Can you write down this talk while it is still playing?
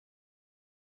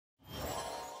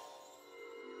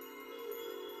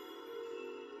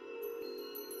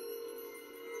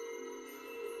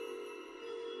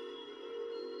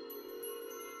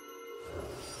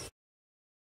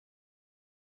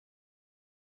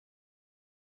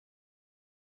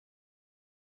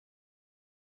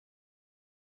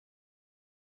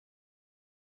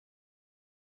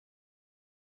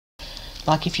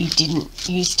like if you didn't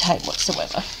use tape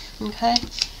whatsoever. Okay,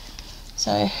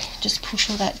 so just push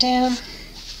all that down,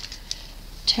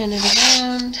 turn it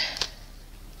around,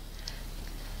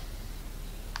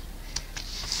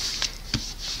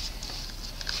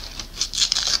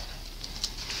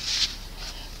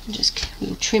 and just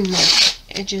we'll trim the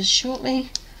edges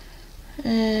shortly,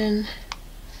 and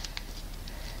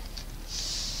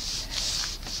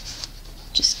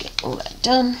just get all that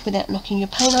done without knocking your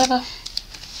paint over.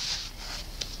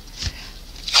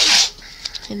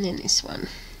 And then this one.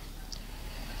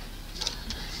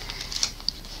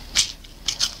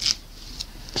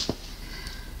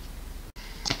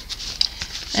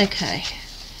 Okay,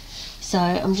 so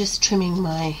I'm just trimming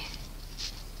my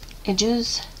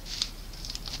edges.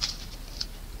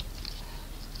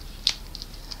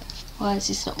 Why is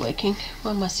this not working?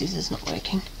 Why are my scissors not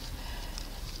working?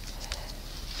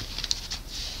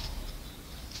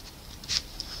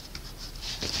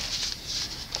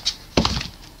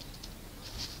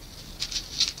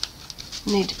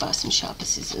 Need to buy some sharper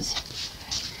scissors.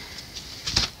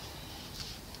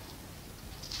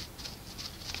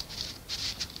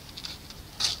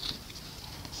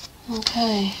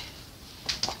 Okay,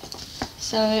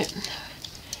 so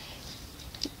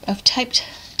I've taped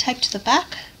the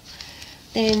back.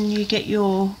 Then you get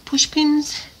your push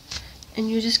pins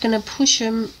and you're just going to push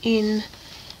them in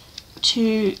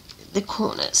to the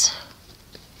corners.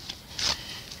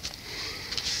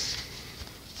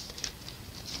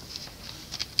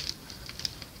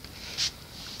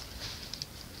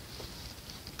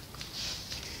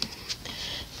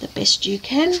 The best you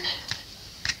can.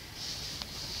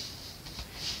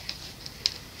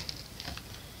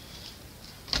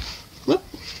 Whoop.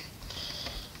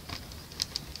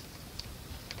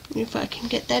 If I can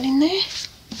get that in there.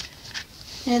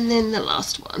 And then the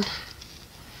last one.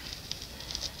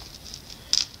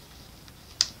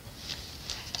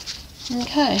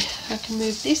 Okay, I can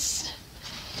move this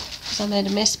because I made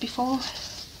a mess before.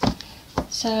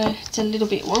 So it's a little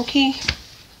bit wonky.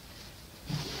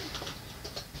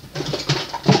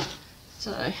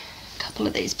 So a couple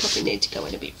of these probably need to go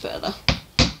in a bit further.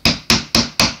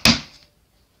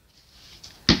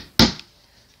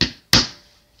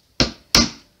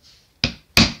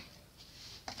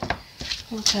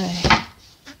 Okay,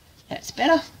 that's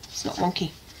better. It's not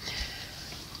wonky.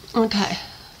 Okay,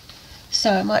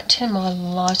 so I might turn my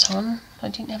light on. I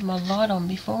didn't have my light on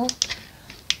before.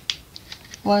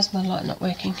 Why is my light not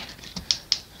working?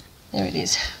 There it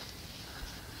is.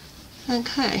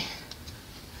 Okay.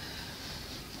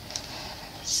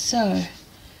 So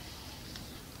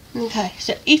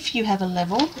if you have a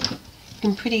level, you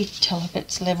can pretty tell if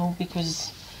it's level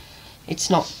because it's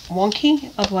not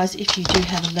wonky. Otherwise, if you do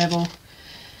have a level,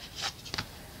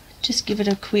 just give it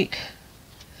a quick.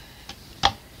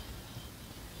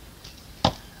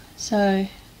 So,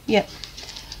 yep.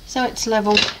 So it's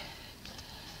level.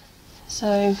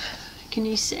 So, can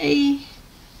you see?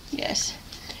 Yes.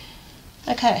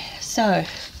 Okay, so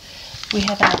we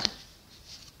have our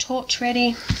torch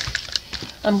ready.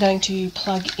 I'm going to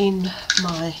plug in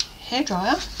my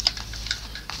hairdryer.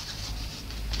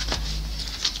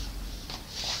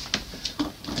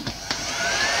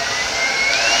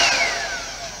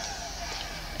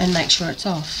 And make sure it's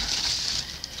off.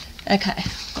 Okay,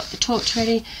 got the torch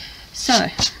ready. So,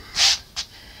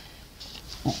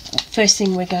 first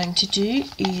thing we're going to do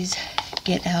is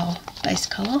get our base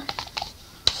colour.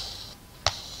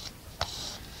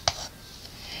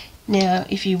 Now,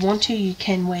 if you want to, you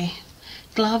can wear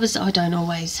gloves. I don't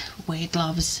always wear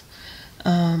gloves.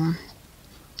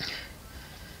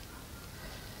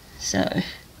 So,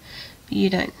 you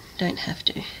don't have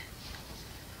to.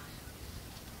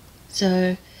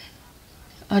 So,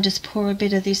 I just pour a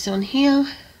bit of this on here.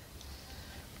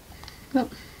 Well,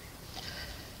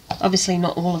 obviously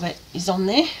not all of it is on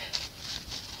there.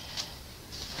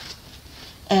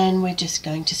 And we're just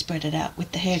going to spread it out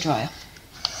with the hairdryer.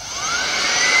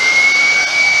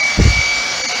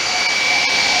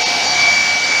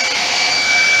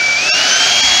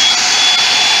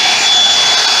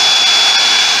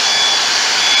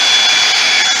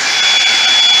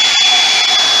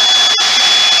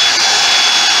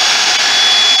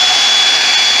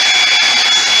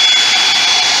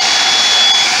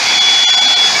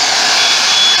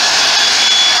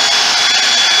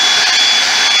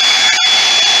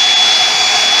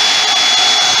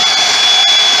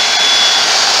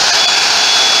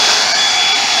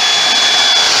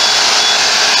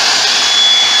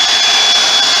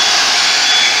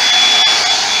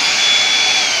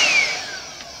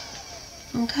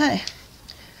 Okay,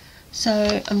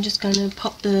 so I'm just going to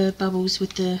pop the bubbles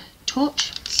with the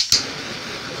torch.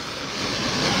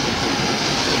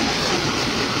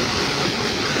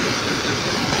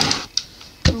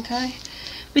 Okay,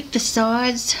 with the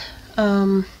sides,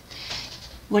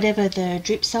 whatever the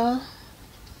drips are,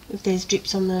 if there's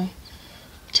drips on the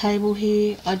table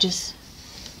here, I just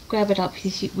grab it up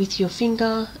with your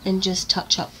finger and just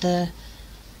touch up the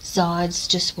sides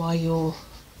just while you're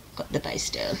got the base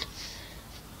down.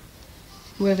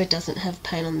 Wherever it doesn't have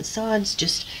paint on the sides,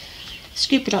 just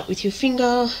scoop it up with your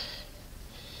finger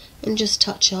and just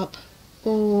touch up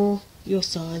all your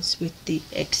sides with the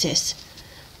excess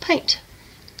paint.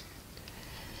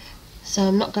 So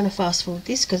I'm not going to fast forward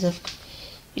this, because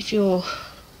if you're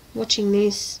watching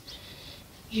this,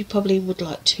 you probably would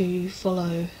like to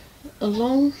follow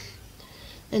along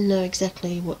and know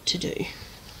exactly what to do.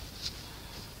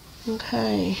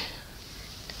 Okay,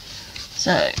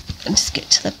 so I'll just get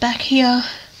to the back here.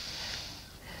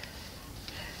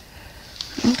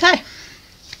 Okay,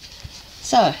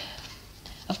 so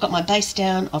I've got my base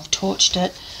down, I've torched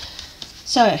it.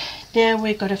 So now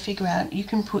we've got to figure out, you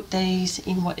can put these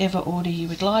in whatever order you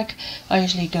would like. I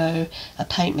usually go a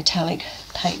paint metallic,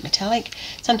 paint metallic.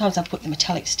 Sometimes I put the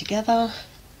metallics together.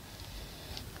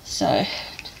 So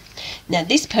now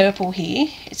this purple here,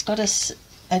 it's got it's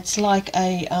like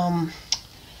a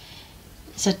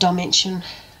it's a dimension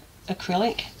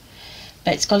acrylic,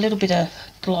 but it's got a little bit of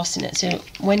gloss in it, so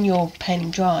when your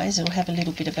painting dries it'll have a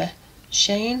little bit of a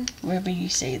sheen wherever you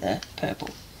see the purple.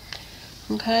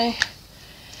 Okay,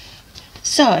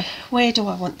 so where do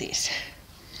I want this?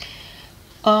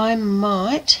 I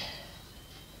might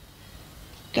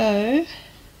do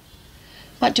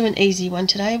an easy one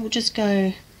today. We'll just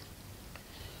go,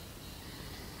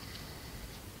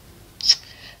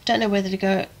 don't know whether to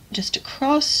go just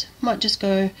across, might just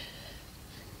go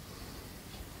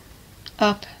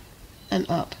up and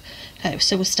up. Okay,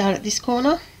 so we'll start at this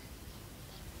corner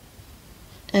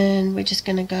and we're just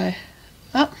going to go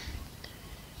up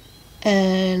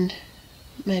and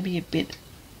maybe a bit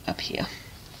up here.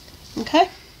 Okay,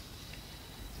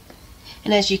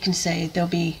 and as you can see, there'll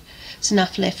be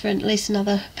enough left for at least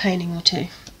another painting or two.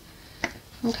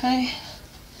 Okay,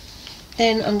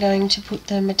 then I'm going to put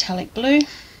the metallic blue,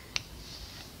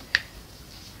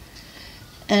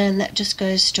 and that just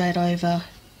goes straight over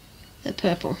the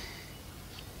purple.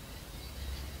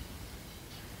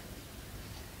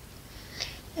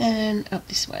 And up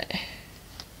this way.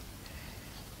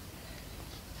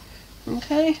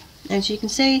 Okay, as you can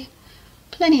see,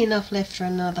 plenty enough left for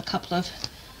another couple of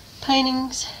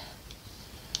paintings.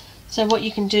 So what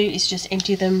you can do is just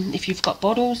empty them. If you've got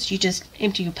bottles, you just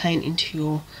empty your paint into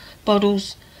your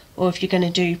bottles, or if you're going to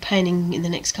do painting in the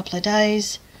next couple of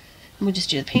days, and we'll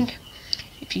just do the pink.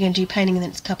 If you're going to do painting in the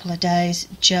next couple of days,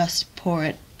 just pour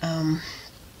it,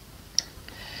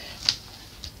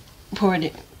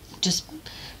 just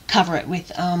cover it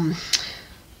with,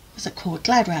 what's it called,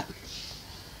 Glad wrap.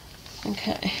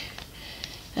 Okay,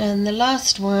 and the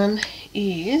last one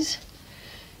is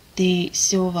the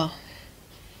silver.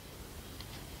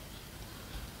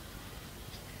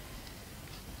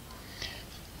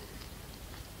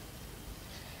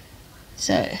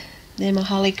 So they're my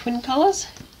Harlequin colours.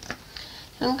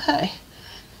 Okay,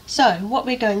 so what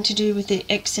we're going to do with the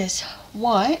excess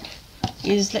white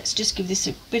is, let's just give this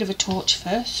a bit of a torch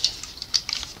first.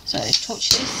 So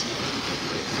torch this.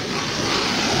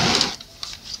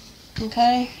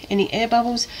 Okay, any air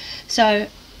bubbles. So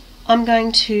I'm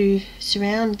going to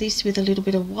surround this with a little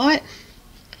bit of white.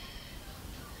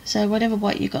 So whatever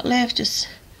white you've got left, just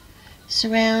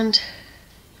surround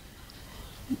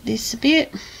this a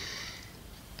bit.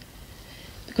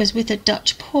 Because with a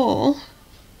Dutch pour,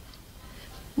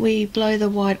 we blow the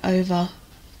white over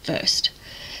first.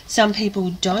 Some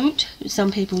people don't.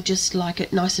 Some people just like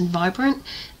it nice and vibrant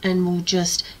and will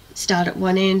just start at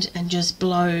one end and just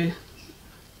blow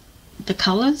the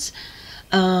colours.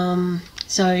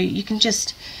 So you can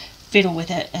just fiddle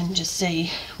with it and just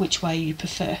see which way you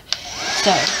prefer.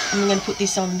 So I'm going to put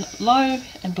this on low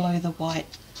and blow the white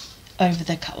over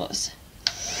the colours.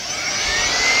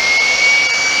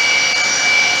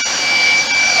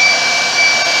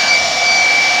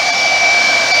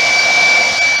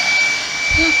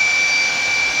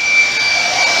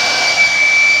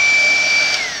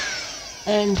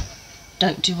 And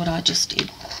don't do what I just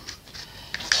did.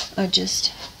 I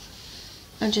just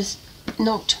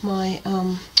knocked my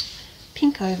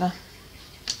pink over.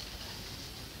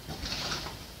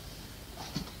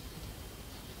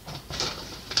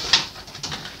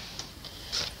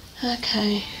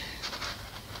 Okay,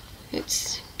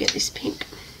 let's get this pink.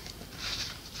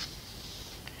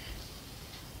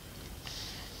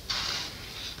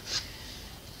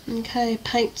 Okay,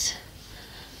 paint's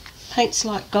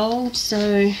like gold, so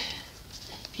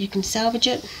if you can salvage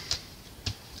it,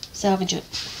 salvage it.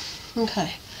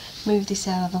 Okay, move this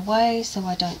out of the way so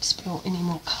I don't spill any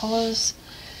more colours.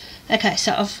 Okay,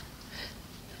 so I've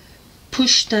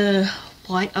pushed the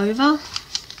white over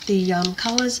the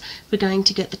colours. We're going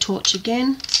to get the torch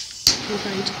again. We're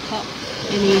going to pop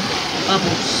any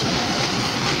bubbles.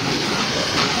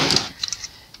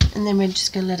 And then we're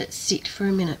just going to let it sit for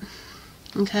a minute.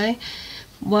 Okay,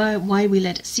 why we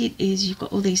let it sit is you've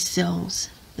got all these cells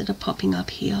that are popping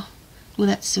up here. Well,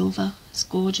 that's silver. It's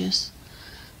gorgeous.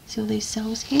 See all these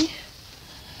cells here?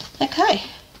 Okay,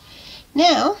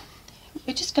 now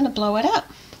we're just going to blow it out.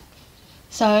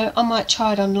 So I might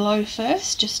try it on low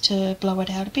first just to blow it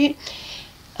out a bit.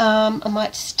 I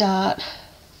might start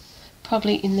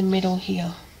probably in the middle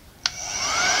here.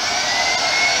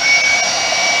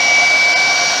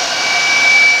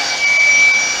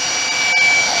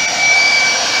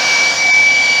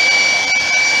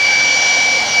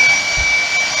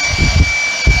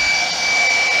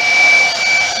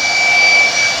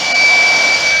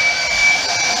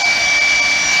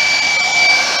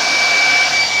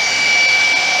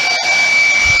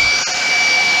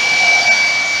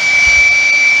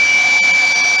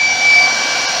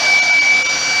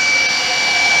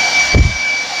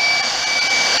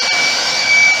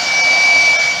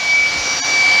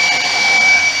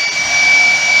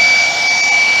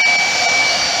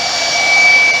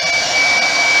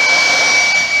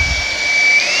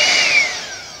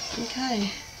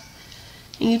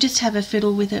 And you just have a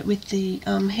fiddle with it with the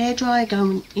hairdryer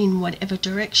going in whatever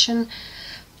direction.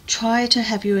 Try to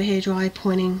have your hairdryer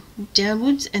pointing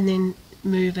downwards and then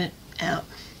move it out.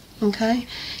 Okay,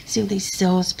 see all these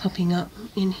cells popping up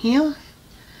in here,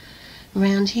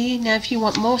 around here. Now if you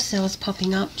want more cells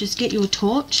popping up, just get your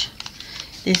torch.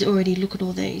 There's already, look at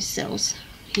all these cells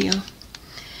here,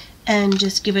 and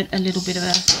just give it a little bit of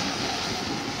a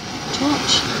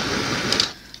torch.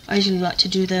 I usually like to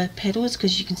do the petals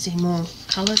because you can see more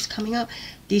colours coming up.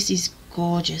 This is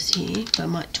gorgeous here, but I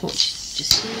might torch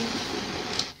just here.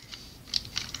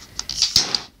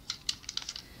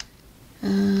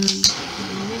 In the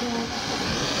middle.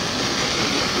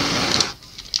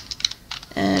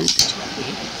 And the top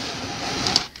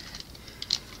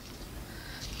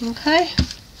here. Okay.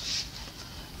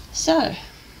 So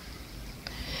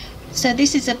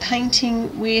this is a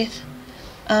painting with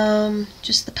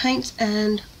just the paints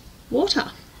and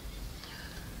water.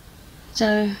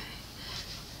 So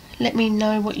let me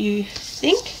know what you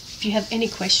think. If you have any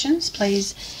questions,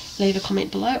 please leave a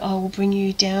comment below. I will bring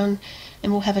you down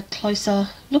and we'll have a closer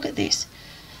look at this.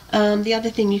 The other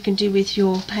thing you can do with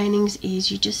your paintings is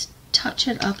you just touch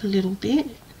it up a little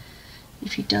bit.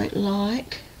 If you don't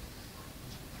like,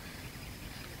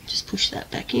 just push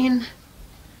that back in.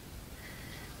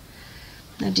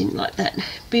 I didn't like that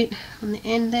bit on the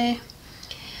end there.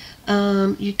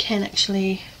 You can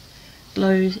actually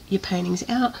blow your paintings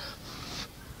out.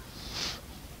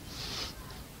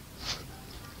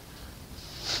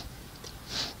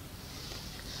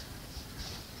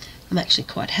 I'm actually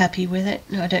quite happy with it.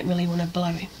 I don't really want to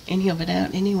blow any of it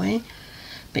out anyway,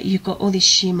 but you've got all this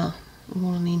shimmer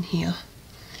all in here.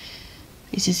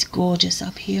 This is gorgeous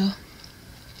up here.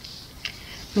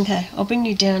 Okay, I'll bring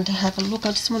you down to have a look.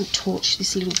 I just want to torch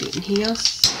this little bit in here.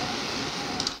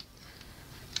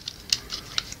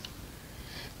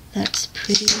 That's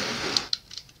pretty.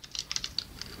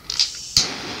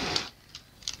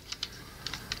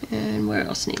 And where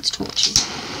else needs torching?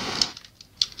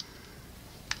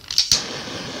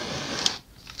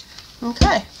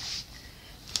 Okay, I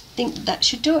think that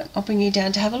should do it. I'll bring you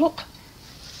down to have a look.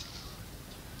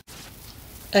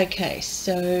 Okay,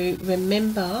 so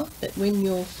remember that when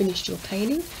you're finished your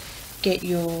painting, get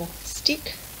your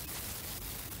stick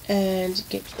and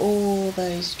get all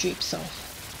those drips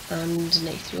off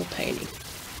underneath your painting.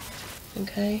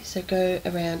 Okay, so go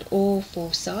around all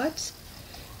 4 sides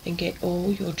and get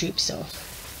all your drips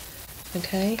off.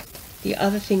 Okay, the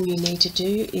other thing you need to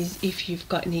do is, if you've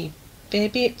got any bare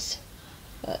bits,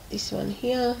 like this one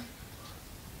here,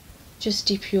 just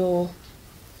dip your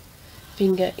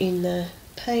finger in the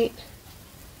paint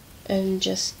and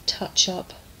just touch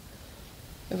up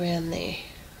around there.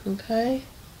 Okay,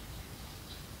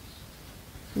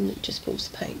 and it just pulls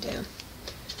the paint down.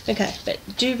 Okay, but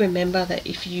do remember that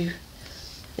if you,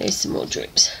 there's some more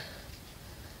drips,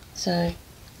 so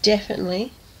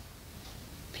definitely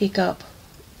pick up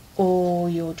all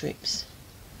your drips.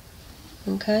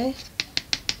 Okay,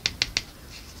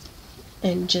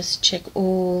 and just check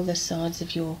all the sides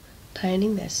of your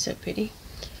painting. That's so pretty.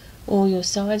 All your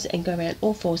sides, and go around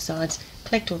all 4 sides,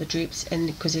 collect all the drips, and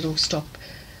because it'll stop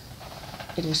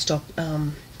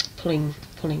pulling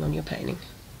on your painting.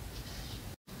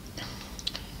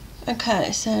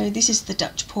 Okay, so this is the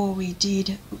Dutch pour we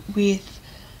did with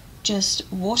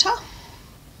just water.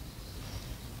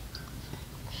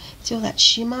 See all that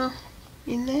shimmer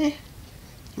in there?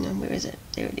 Hang on, where is it?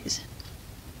 There it is.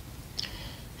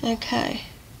 Okay.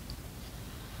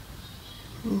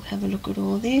 We'll have a look at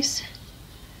all this.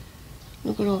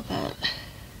 Look at all that.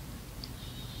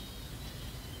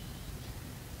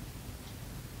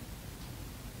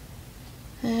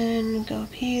 And go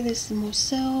up here, there's some more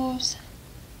cells.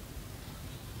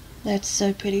 That's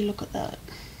so pretty, look at that.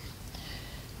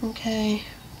 Okay,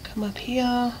 come up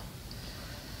here.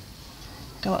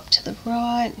 Go up to the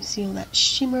right, see all that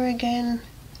shimmer again.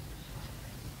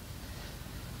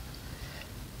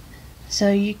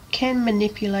 So you can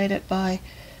manipulate it by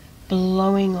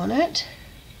blowing on it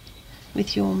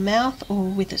with your mouth or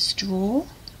with a straw.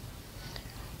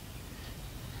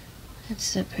 It's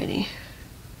so pretty.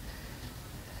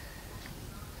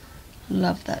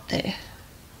 Love that there.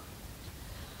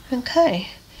 Okay,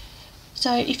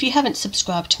 so if you haven't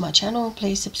subscribed to my channel,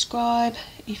 please subscribe.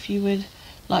 If you would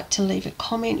like to leave a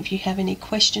comment, if you have any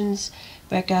questions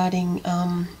regarding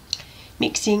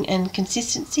mixing and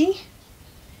consistency,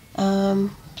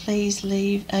 please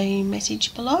leave a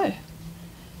message below.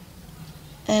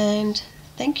 And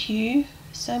thank you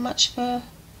so much for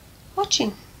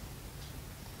watching.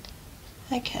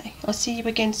 Okay, I'll see you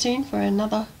again soon for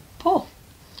another pour.